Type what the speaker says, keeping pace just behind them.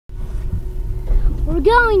We're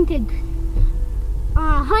going to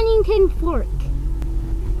Huntington Fork.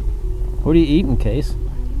 What are you eating, Case?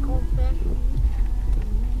 Goldfish.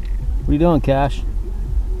 What are you doing, Cash?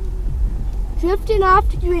 Drifting off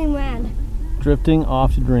to dreamland. Drifting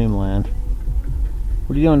off to dreamland.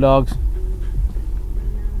 What are you doing, dogs?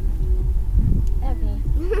 Okay.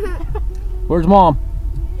 Where's Mom?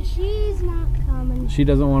 She's not coming. She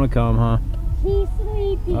doesn't want to come, huh? She's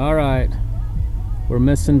sleepy. All right. We're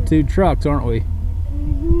missing 2 trucks, aren't we?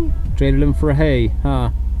 Traded them for hay, huh?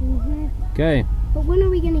 Okay. But when are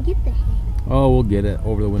we gonna get the hay? Oh, we'll get it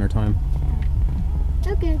over the winter time.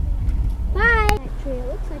 Okay. Bye. Actually, it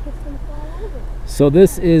looks like it's gonna fall over. So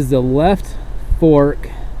this is the left fork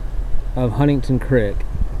of Huntington Creek.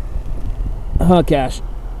 Huh, Cash?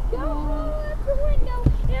 Don't roll out the window.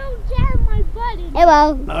 It'll jam my butt.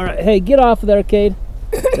 Hello. All right. Hey, get off of there, Cade.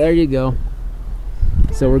 There you go.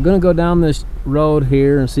 So we're gonna go down this road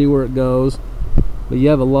here and see where it goes. But you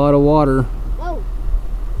have a lot of water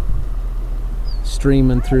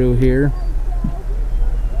streaming through here.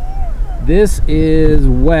 This is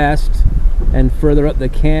west and further up the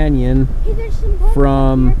canyon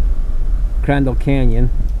from Crandall Canyon.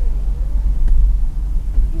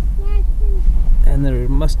 And there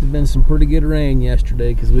must have been some pretty good rain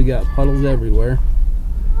yesterday because we got puddles everywhere.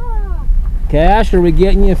 Cash, are we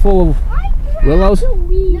getting you full of willows?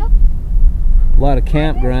 Nope. A lot of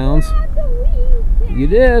campgrounds. You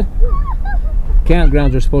did.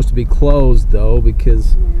 Campgrounds are supposed to be closed though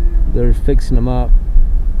because they're fixing them up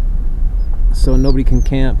so nobody can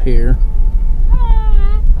camp here,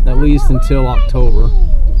 at least until October.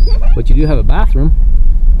 But you do have a bathroom.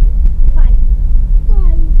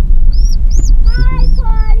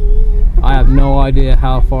 I have no idea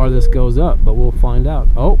how far this goes up, but we'll find out.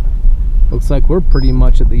 Oh, looks like we're pretty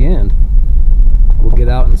much at the end. We'll get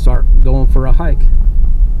out and start going for a hike.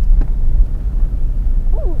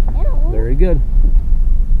 Very good.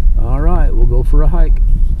 All right, we'll go for a hike.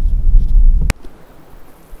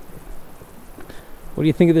 What do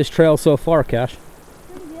you think of this trail so far, Cash?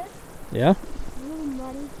 Pretty good. Yeah? A little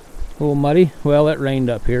muddy. A little muddy? Well, it rained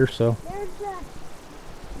up here, so. There's a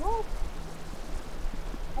wolf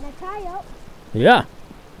and a coyote. Yeah.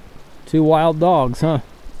 2 wild dogs, huh?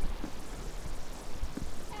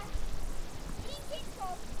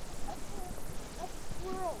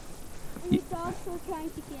 And the dogs were trying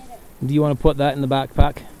to get it. Do you want to put that in the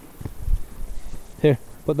backpack? Here,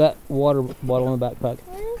 put that water bottle in the backpack.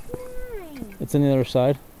 Where's mine? It's on the other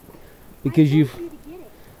side. Because I told you to get it.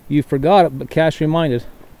 you forgot it, but Cash reminded.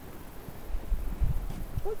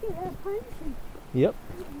 Look at that pine tree. Yep.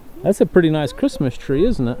 That's a pretty nice Christmas tree,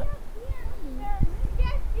 isn't it?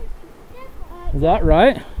 Is that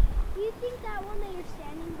right? Do you think that one that you're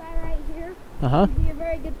standing by right here Uh-huh. would be a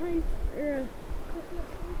very good pine or a Christmas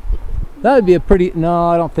tree? That would be a pretty... No,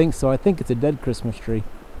 I don't think so. I think it's a dead Christmas tree.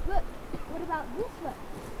 But what about this one?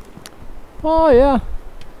 Oh, yeah.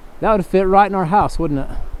 That would fit right in our house, wouldn't it?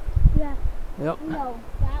 Yeah. Yep. No,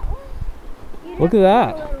 that one? You'd Look have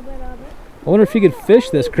at to that. put a little bit of it. I wonder if you could fish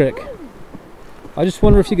this creek. I just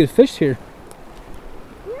wonder if you could fish here.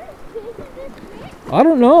 There's fish in this creek? I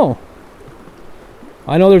don't know.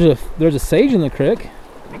 I know there's a sage in the creek.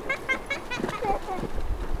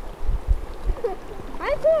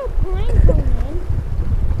 I saw a pine cone in.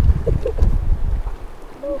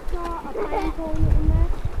 You saw a pine cone in there?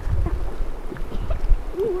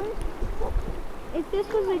 If this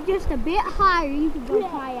was just a bit higher, you could go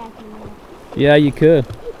kayaking there. Yeah, you could.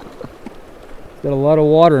 It's got a lot of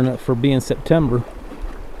water in it for being September.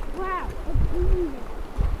 Wow.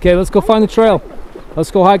 Okay, let's go find the trail.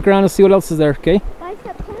 Let's go hike around and see what else is there, okay? By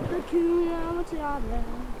September, too, what's the odds?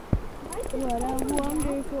 What, I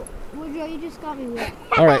wonder if it, Woodrow, you just got me wet.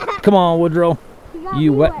 All right, come on, Woodrow. got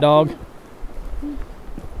You me wet dog.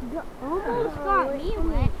 Almost got me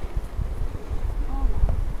wet.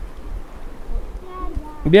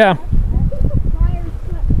 Yeah,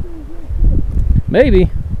 maybe.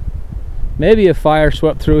 Maybe a fire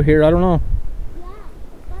swept through here, I don't know. Yeah,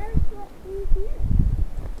 fire swept through here.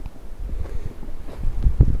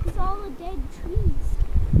 It's all the dead trees.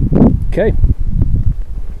 Okay.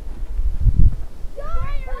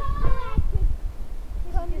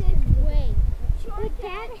 But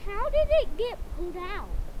Dad, how did it get pulled out?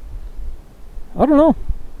 I don't know.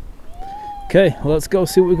 Okay, let's go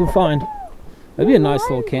see what we can find. That'd be a nice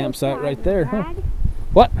little campsite right there, huh?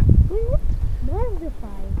 What? Where's the fire?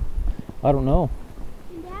 I don't know.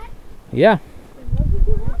 Dad? Yeah.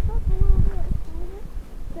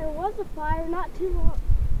 There was a fire not too long.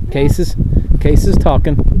 Case is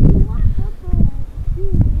talking.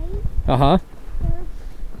 Uh-huh.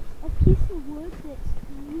 A piece of wood that's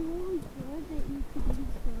really good that you could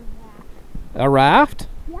A raft?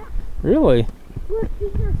 Yeah. Really? Look,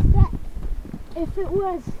 these are steps. If there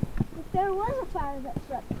was a fire that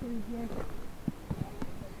swept through here,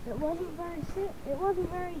 it wasn't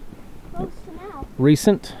very close to now.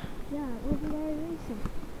 Recent? Yeah, it wasn't very recent.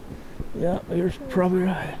 Yeah, you're probably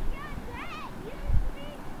right.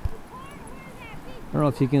 I don't know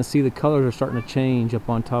if you can see the colors are starting to change up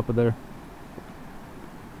on top of there.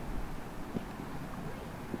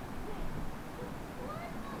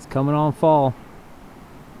 It's coming on fall.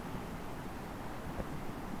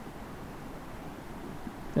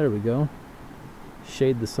 There we go.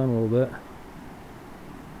 Shade the sun a little bit.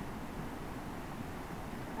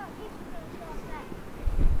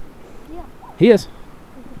 Yeah. He is.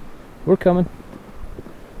 We're coming.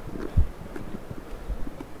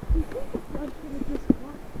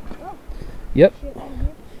 Yep.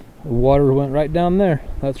 The water went right down there.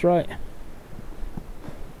 That's right.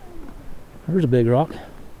 There's a big rock.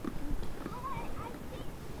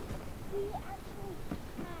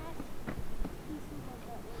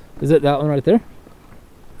 Is it that one right there?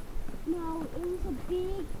 No, it was a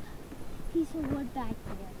big piece of wood back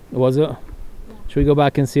there. Was it? Yeah. Should we go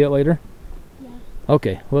back and see it later? Yeah.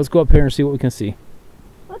 Okay, well, let's go up here and see what we can see.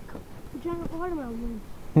 Look, a giant watermelon.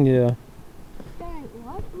 Yeah. Giant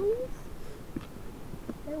what leaves?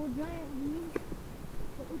 There were giant leaves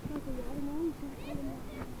that looked like a watermelon.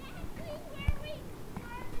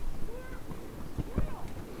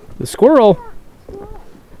 The squirrel?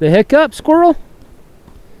 The hiccup squirrel?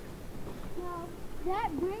 No,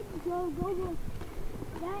 that bridge goes over,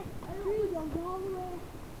 that tree goes all the way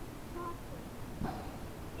across.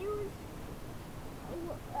 It was,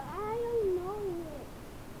 I don't know what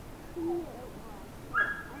tree it was.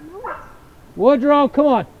 I know it's Woodrow, come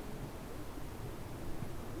on.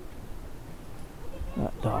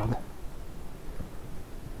 That dog.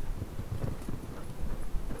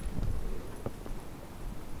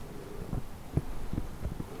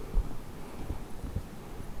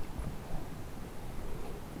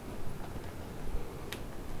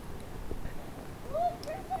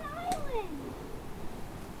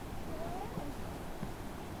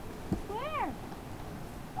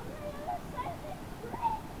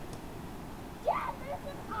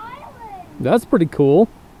 That's pretty cool.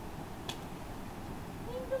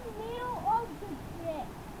 In the middle of the bridge.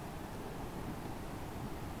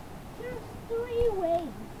 There's 3 ways.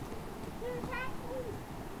 There's actually,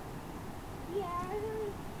 yeah,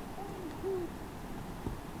 there's only 2.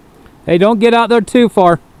 Hey, don't get out there too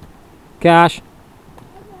far, Cash.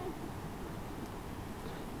 Okay.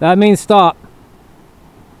 That means stop.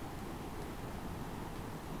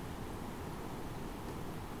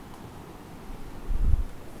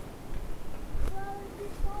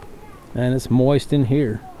 And it's moist in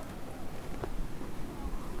here.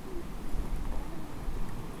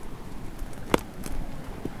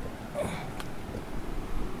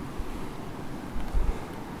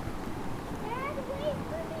 Dad, wait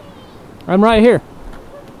for me. I'm right here.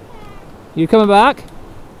 You coming back?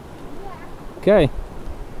 Yeah. Okay. I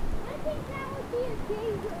think that would be a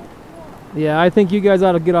dangerous one. Yeah, I think you guys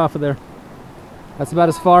ought to get off of there. That's about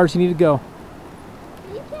as far as you need to go.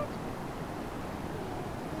 You can't.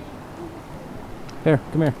 Here,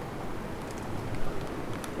 come here.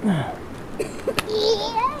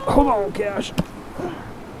 Hold on, Cash.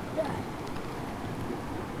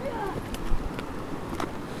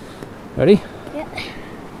 Ready? Yeah.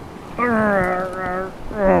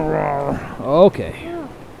 Okay.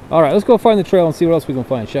 All right, let's go find the trail and see what else we can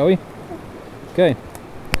find, shall we? Okay.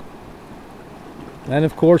 And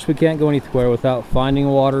of course, we can't go anywhere without finding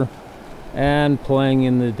water and playing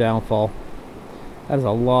in the downfall. That is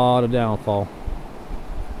a lot of downfall.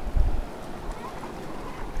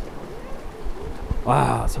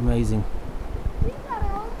 Wow, it's amazing. We got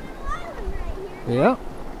our own little island right here. Yep,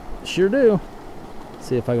 sure do.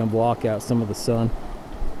 See if I can block out some of the sun.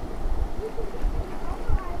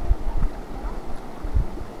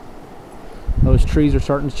 Those trees are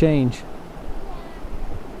starting to change.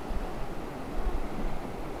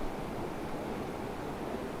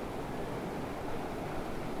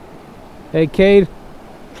 Hey, Cade,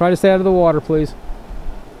 try to stay out of the water, please.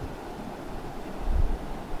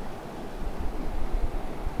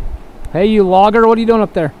 Hey, you logger, what are you doing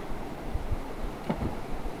up there?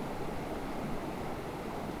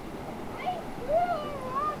 Hey, threw a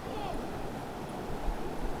rocket.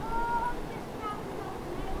 Oh, this mountain goes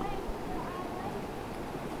my way to the island.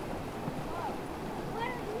 Why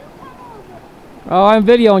don't you come over? Oh, I'm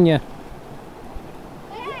videoing you.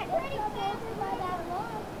 Hey, pretty fast by that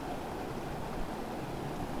log.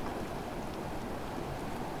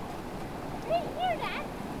 Right here, Dad.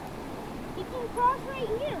 You can can cross right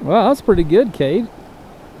here. Well, that's pretty good, Cade.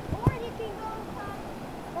 Or you can go across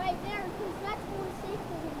right there because that's more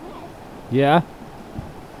safer than this. Yeah.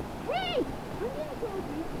 Hey! I'm gonna go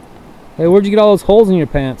deep. Hey, where'd you get all those holes in your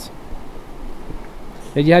pants?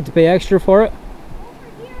 Did you have to pay extra for it?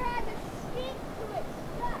 Over here I have a stick to it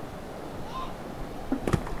stuck.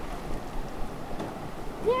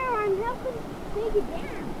 There, I'm helping dig it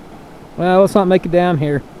down. Well, let's not make a dam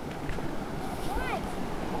here. What?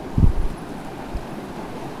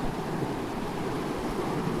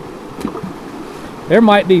 There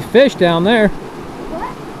might be fish down there.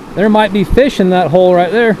 What? There might be fish in that hole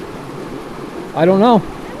right there. I don't know. There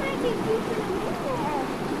might be people in there.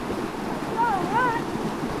 Oh,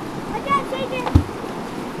 I gotta take it.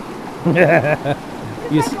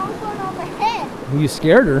 you, It's like I'm going on the head. you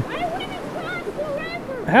scared her. I want to cross the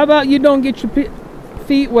river. How about you don't get your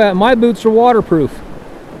feet wet? My boots are waterproof.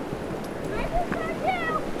 My boots are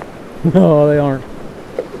too. No, they aren't.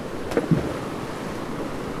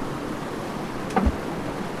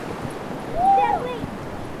 Yeah, wait.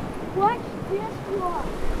 Watch this walk.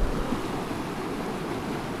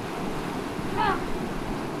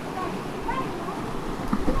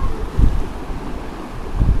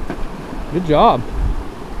 Good job.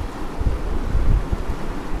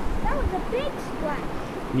 That was a big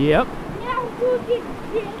splash. Yep. Now we'll get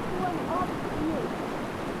this one up here.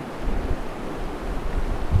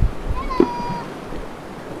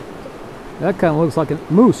 That kind of looks like a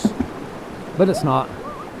moose, but it's not.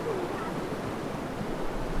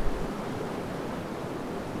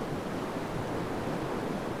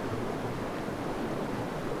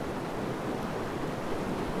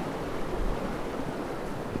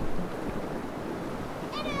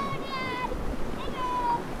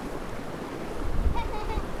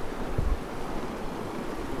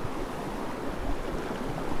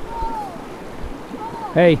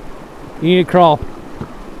 Hey, you need to crawl.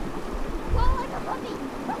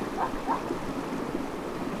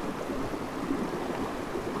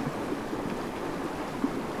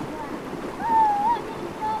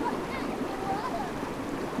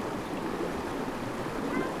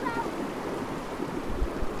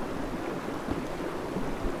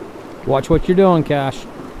 Watch what you're doing, Cash.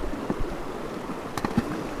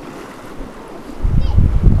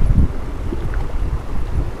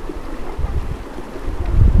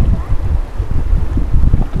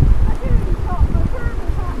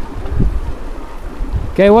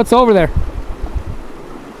 Okay, what's over there?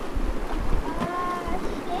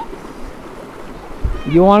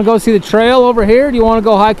 You want to go see the trail over here, or do you want to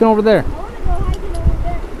go hiking over there? I want to go hiking over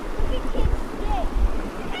there. Look at Kid's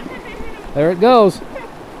stick. There it goes.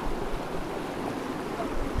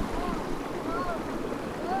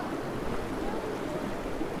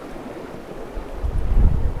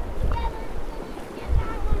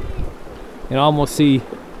 You can almost see.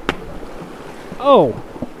 Oh!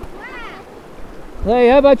 Hey,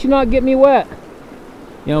 how about you not get me wet?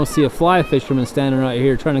 You almost see a fly fisherman standing right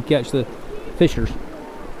here trying to catch the fishers.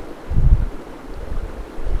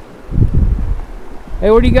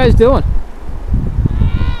 Hey, what are you guys doing?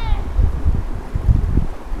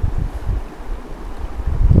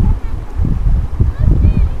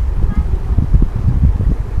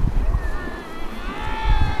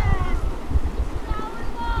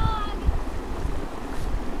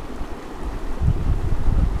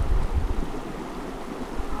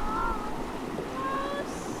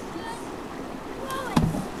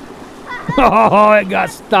 Oh, it got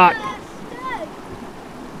stuck.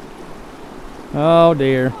 Oh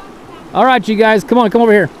dear. All right, you guys, come on, come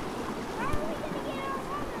over here.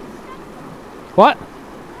 What?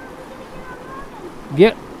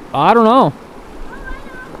 I don't know.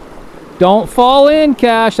 Don't fall in,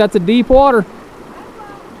 Cash. That's a deep water.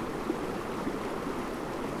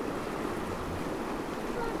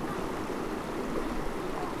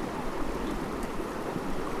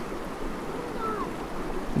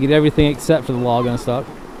 Get everything except for the log unstuck.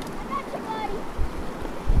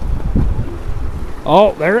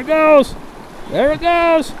 Oh, there it goes. There it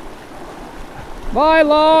goes. Bye,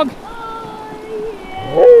 log.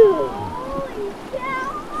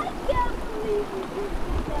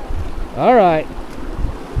 All right.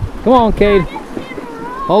 Come on, Cade.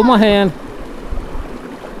 Hold my hand.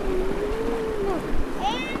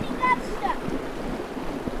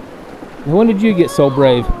 And when did you get so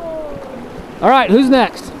brave? All right, who's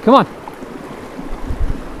next? Come on.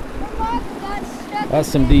 That's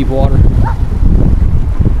some deep water.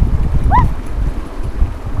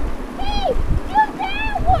 Hey, do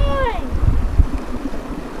that one!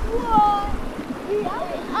 What?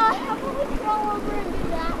 How about we crawl over and do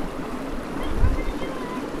that?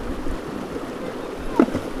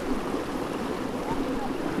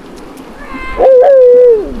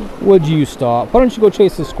 would you stop? Why don't you go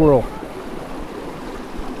chase the squirrel?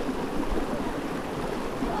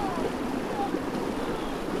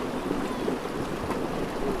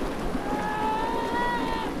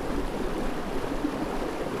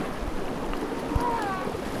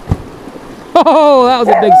 Oh, that was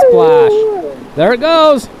a big splash. There it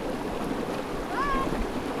goes.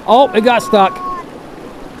 Oh, it got stuck.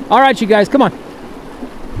 All right, you guys, come on.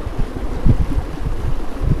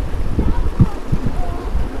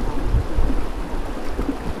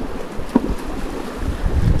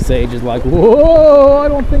 Sage is like, whoa, I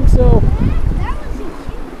don't think so.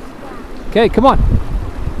 Okay, come on.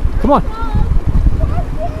 Come on.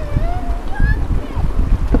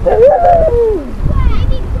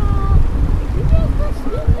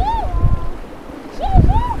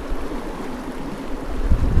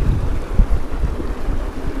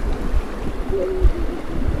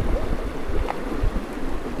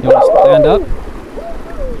 You want to stand up?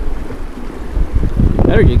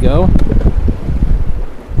 There you go.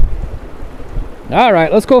 All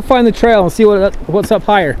right, let's go find the trail and see what's up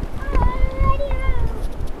higher.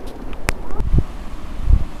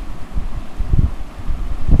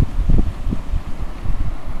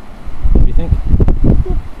 What do you think?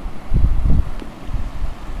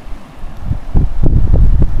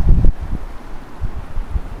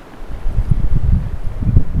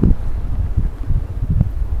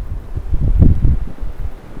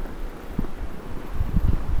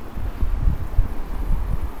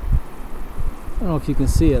 I don't know if you can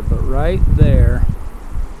see it, but right there,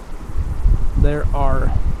 there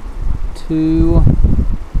are 2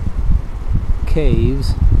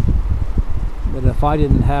 caves that if I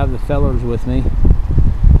didn't have the fellers with me,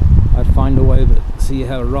 I'd find a way to see. You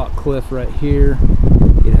have a rock cliff right here.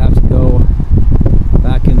 You'd have to go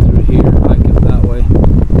back in through here, hike up that way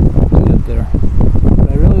to get there. But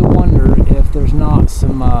I really wonder if there's not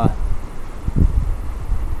some, I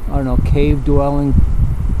don't know, cave dwelling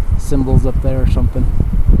symbols up there or something.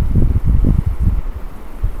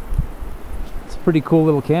 It's a pretty cool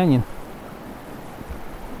little canyon.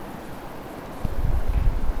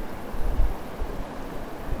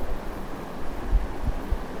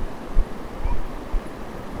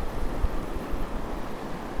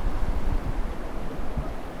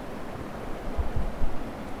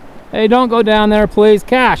 Hey, don't go down there, please.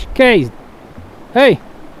 Cash, Kay. Hey.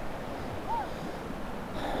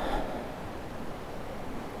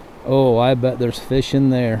 Oh, I bet there's fish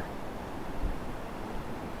in there.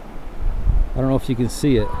 I don't know if you can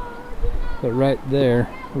see it, but right there,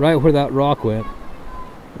 right where that rock went,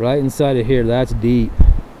 right inside of here, that's deep.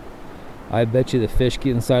 I bet you the fish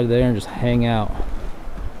get inside of there and just hang out.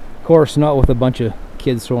 Of course, not with a bunch of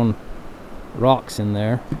kids throwing rocks in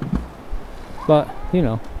there, but you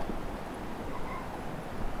know.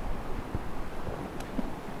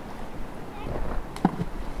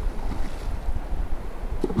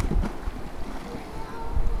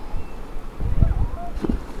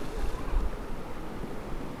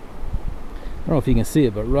 I don't know if you can see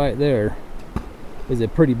it, but right there is a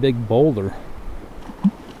pretty big boulder,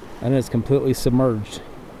 and it's completely submerged.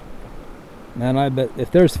 Man, I bet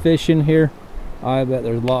if there's fish in here, I bet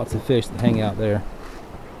there's lots of fish that hang out there.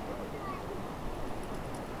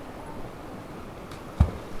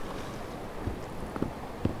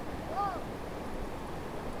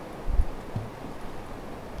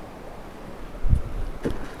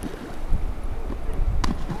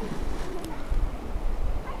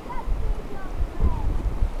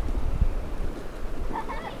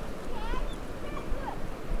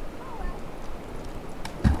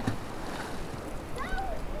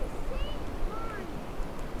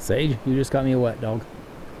 Sage, you just got me a wet dog.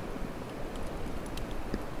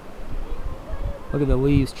 Look at the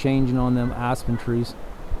leaves changing on them aspen trees.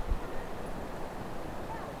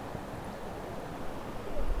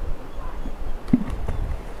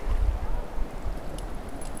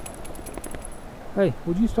 Hey,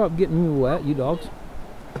 would you stop getting me wet, you dogs?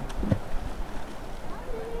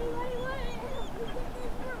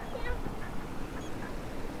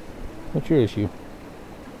 What's your issue?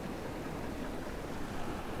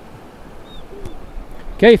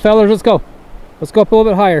 Okay, fellas, let's go. Let's go up a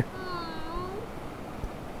little bit higher.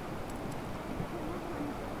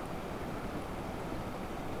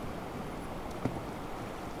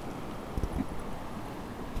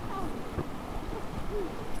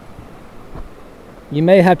 You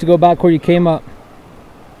may have to go back where you came up.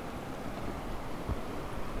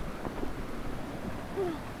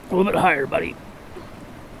 A little bit higher, buddy.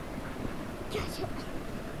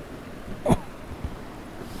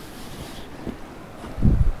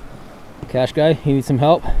 Cash guy, you need some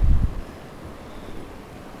help?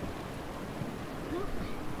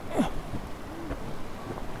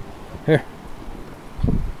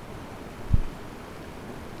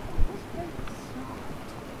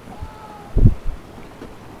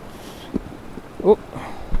 Oh.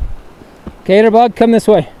 Caterbug, come this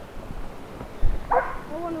way. I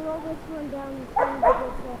want to roll this one down and send it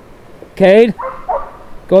this way. Cade,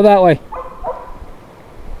 go that way.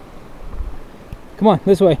 Come on,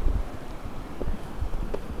 this way.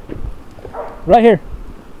 Right here.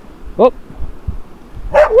 Oh.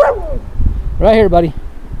 Right here, buddy.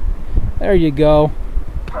 There you go.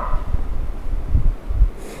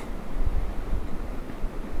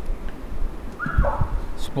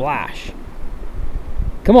 Splash.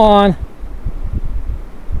 Come on.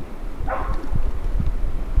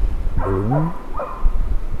 Boom.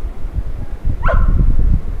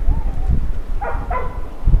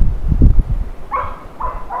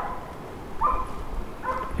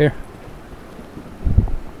 Here.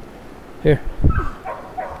 Here.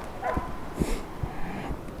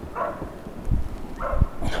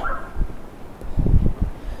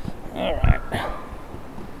 All right.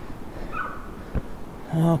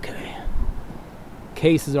 Okay.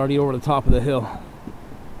 Case is already over the top of the hill.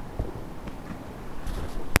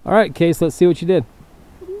 All right, Case, let's see what you did.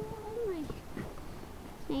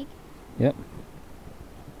 Snake. Yep.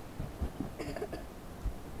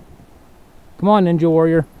 Come on, Ninja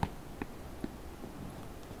Warrior.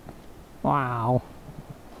 Wow.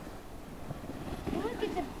 Look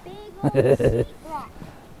at the big old seat rock.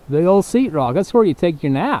 Big old seat rock. That's where you take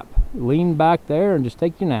your nap. Lean back there and just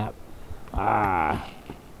take your nap. Ah.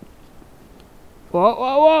 Whoa,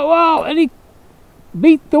 whoa, whoa, whoa. And he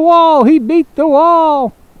beat the wall. He beat the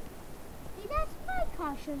wall. See, that's my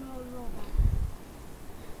caution roll.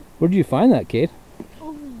 Where did you find that, Kate?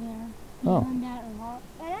 Over there. Oh. And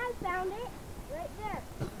I found it right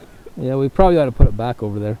there. Yeah, we probably ought to put it back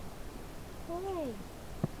over there. Why?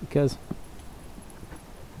 Because,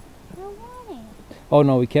 I want it. oh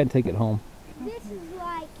no, we can't take it home. This is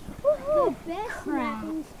like the best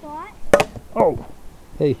napping spot. Oh.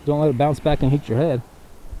 Hey, don't let it bounce back and hit your head.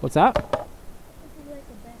 What's that? This is like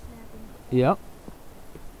the best napping spot. Yep.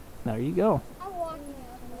 There you go. I want to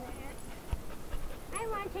nap. I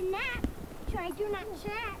want to nap. So I do not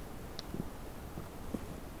nap.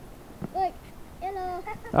 Look. Hello.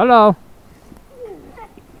 Hello.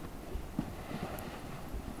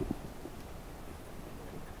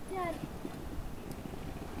 Dad.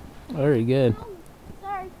 Very good.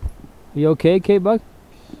 Sorry. You okay, K-Bug?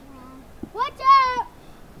 Watch out!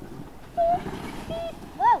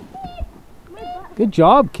 Whoa! Good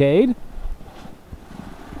job, Cade.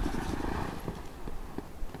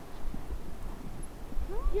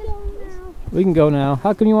 We can go now.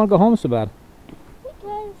 How come you want to go home so bad?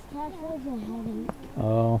 Because Cash has a headache.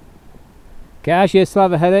 Oh. Cash, you still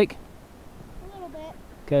have a headache? A little bit.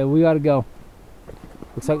 Okay, we gotta go.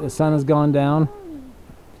 Looks like the sun has gone down.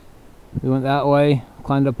 We went that way,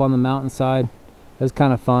 climbed up on the mountainside. It was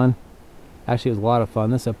kind of fun. Actually, it was a lot of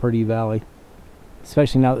fun. This is a pretty valley.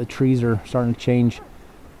 Especially now that the trees are starting to change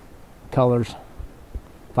colors.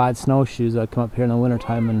 If I had snowshoes, I'd come up here in the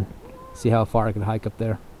wintertime and see how far I could hike up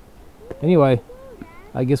there. Anyway,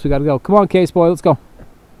 I guess we gotta go. Come on, Case boy, let's go.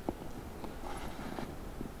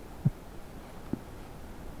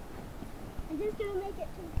 I'm just gonna make it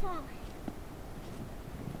to the top.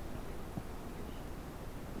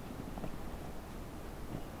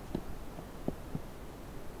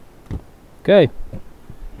 Okay.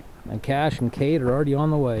 And Cash and Kate are already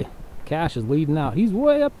on the way. Cash is leading out. He's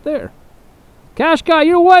way up there. Cash guy,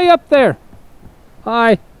 you're way up there.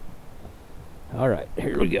 Hi. All right,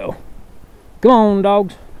 here we go. Come on,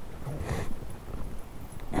 dogs.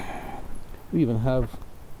 We even have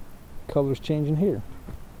colors changing here.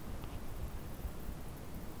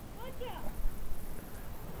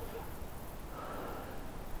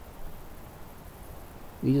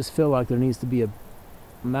 You just feel like there needs to be a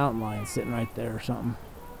mountain lion sitting right there or something.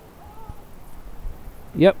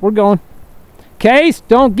 Yep, we're going. Case,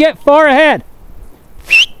 don't get far ahead.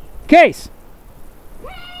 Case.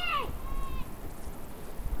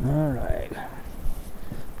 All right.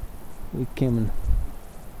 We came in.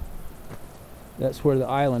 That's where the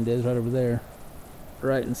island is, right over there.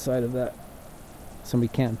 Right inside of that. Somebody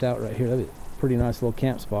camped out right here. That'd be a pretty nice little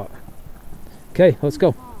camp spot. Okay, let's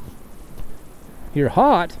go. You're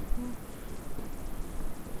hot?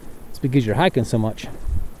 It's because you're hiking so much.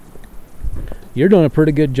 You're doing a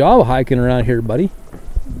pretty good job of hiking around here, buddy.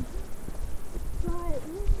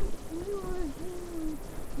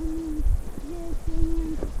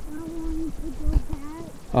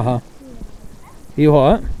 Uh-huh. You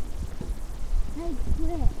what? I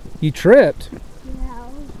tripped. You tripped? Yeah, I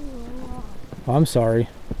was doing wrong. Oh, I'm sorry.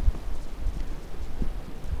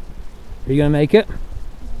 Are you gonna make it?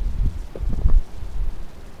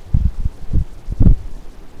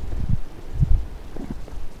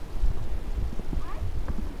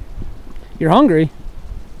 You're hungry?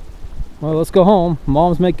 Well, let's go home.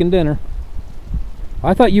 Mom's making dinner.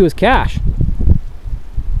 I thought you was Cash.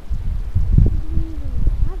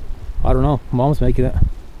 I don't know. Mom's making it.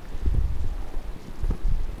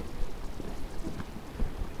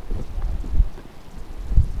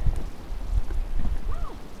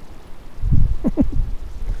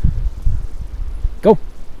 Go.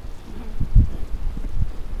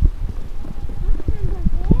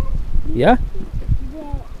 Yeah?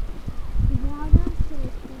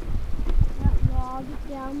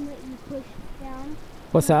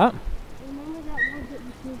 What's that? Remember that log that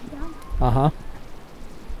you pushed down? Uh-huh.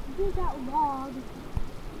 Did that log,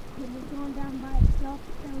 it was going down by itself,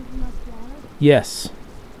 there was enough water? Yes.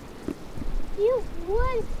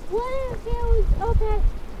 What if it was up at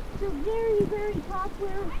the very, very top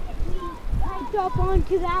where we hiked up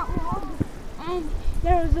onto that log and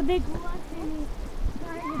there was a big log and we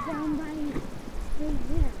started down by right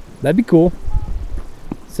there? That'd be cool.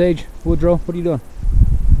 Sage, Woodrow, what are you doing?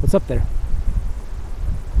 What's up there?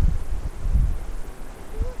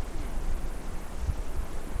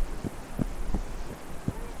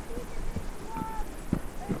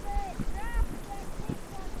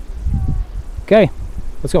 Okay,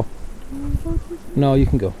 let's go. No, you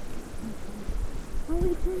can go. Are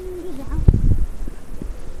we turning it out?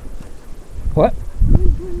 What? Are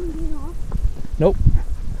we turning it off? Nope.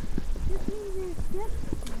 This means there's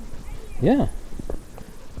steps. Yeah.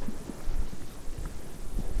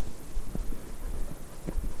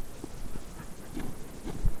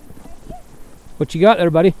 What you got there,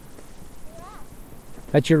 buddy?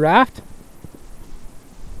 That's your raft?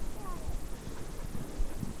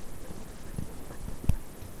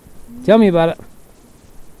 Tell me about it.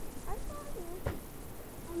 I saw you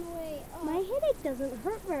on the way up. My headache doesn't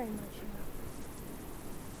hurt very much now.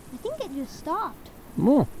 I think it just stopped.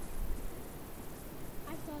 Oh.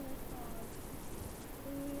 I saw this log.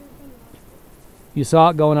 You saw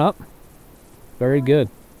it going up? Very good.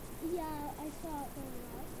 Yeah, I saw it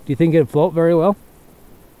going up. Do you think it'd float very well?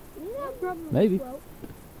 Yeah, probably. Maybe. Float.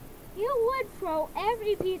 It would float.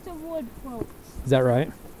 Every piece of wood floats. Is that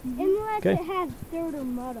right? Unless Okay. it has dirt or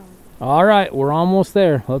mud on it. All right, we're almost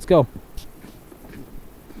there. Let's go.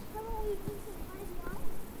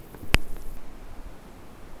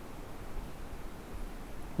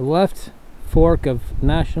 The left fork of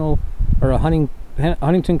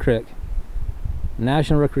Huntington Creek,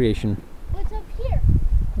 National Recreation. What's up here?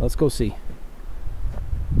 Let's go see.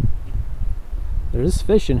 There's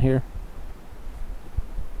fish in here.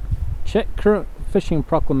 Check current fishing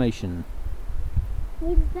proclamation.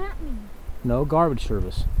 What does that mean? No garbage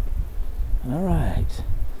service. All right.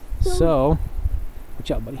 So watch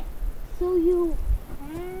out, buddy.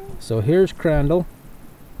 So here's Crandall.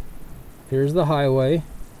 Here's the highway.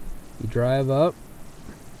 You drive up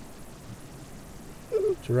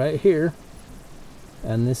to right here,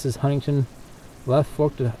 and this is Huntington, left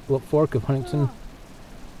fork of Huntington.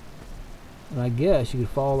 And I guess you could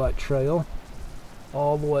follow that trail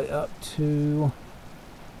all the way up to,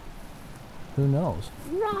 who knows?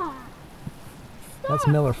 That's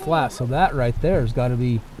Miller Flat, so that right there has got to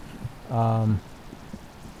be, I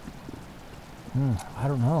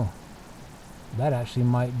don't know. That actually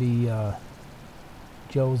might be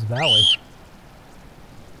Joe's Valley.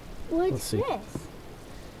 What's Let's see. this?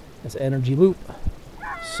 That's Energy Loop.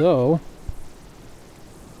 So,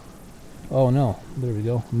 oh no, there we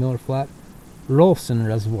go. Miller Flat, Rolston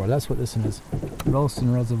Reservoir. That's what this one is.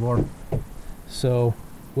 Rolston Reservoir. So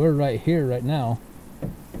we're right here right now.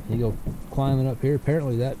 You go climbing up here.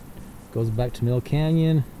 Apparently that goes back to Mill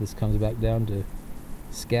Canyon. This comes back down to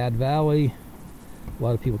Scad Valley. A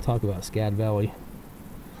lot of people talk about Scad Valley.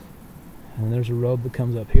 And there's a road that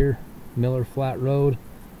comes up here. Miller Flat Road,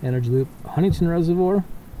 Energy Loop, Huntington Reservoir,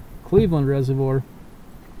 Cleveland Reservoir.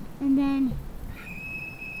 And then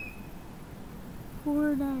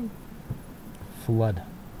Flood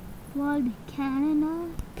Canada.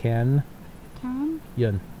 Canyon.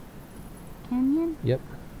 Canyon. Yep.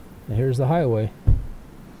 And here's the highway.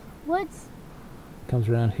 What's Comes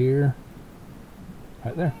around here.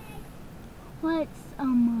 Right there. Flood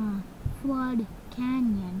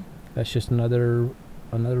Canyon? That's just another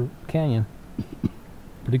canyon.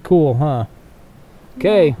 Pretty cool, huh?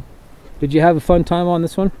 Okay. Yeah. Did you have a fun time on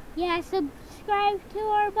this one? Yeah, subscribe to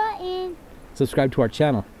our button. Subscribe to our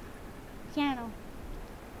channel.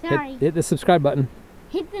 Sorry. Hit the subscribe button.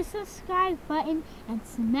 Hit the subscribe button and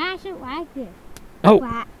smash it like this. Oh!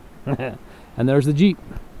 Flat. And there's the Jeep.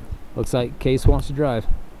 Looks like Case wants to drive.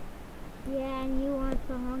 Yeah, and you want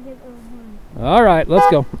to honk it over. All right, let's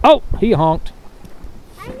go. Oh, he honked.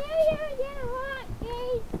 I knew you were gonna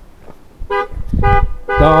honk, Case.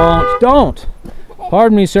 Don't Don't.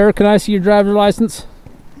 Pardon me, sir. Can I see your driver's license?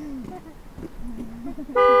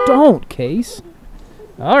 Don't, Case.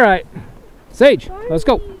 All right. Sage, let's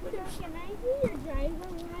go.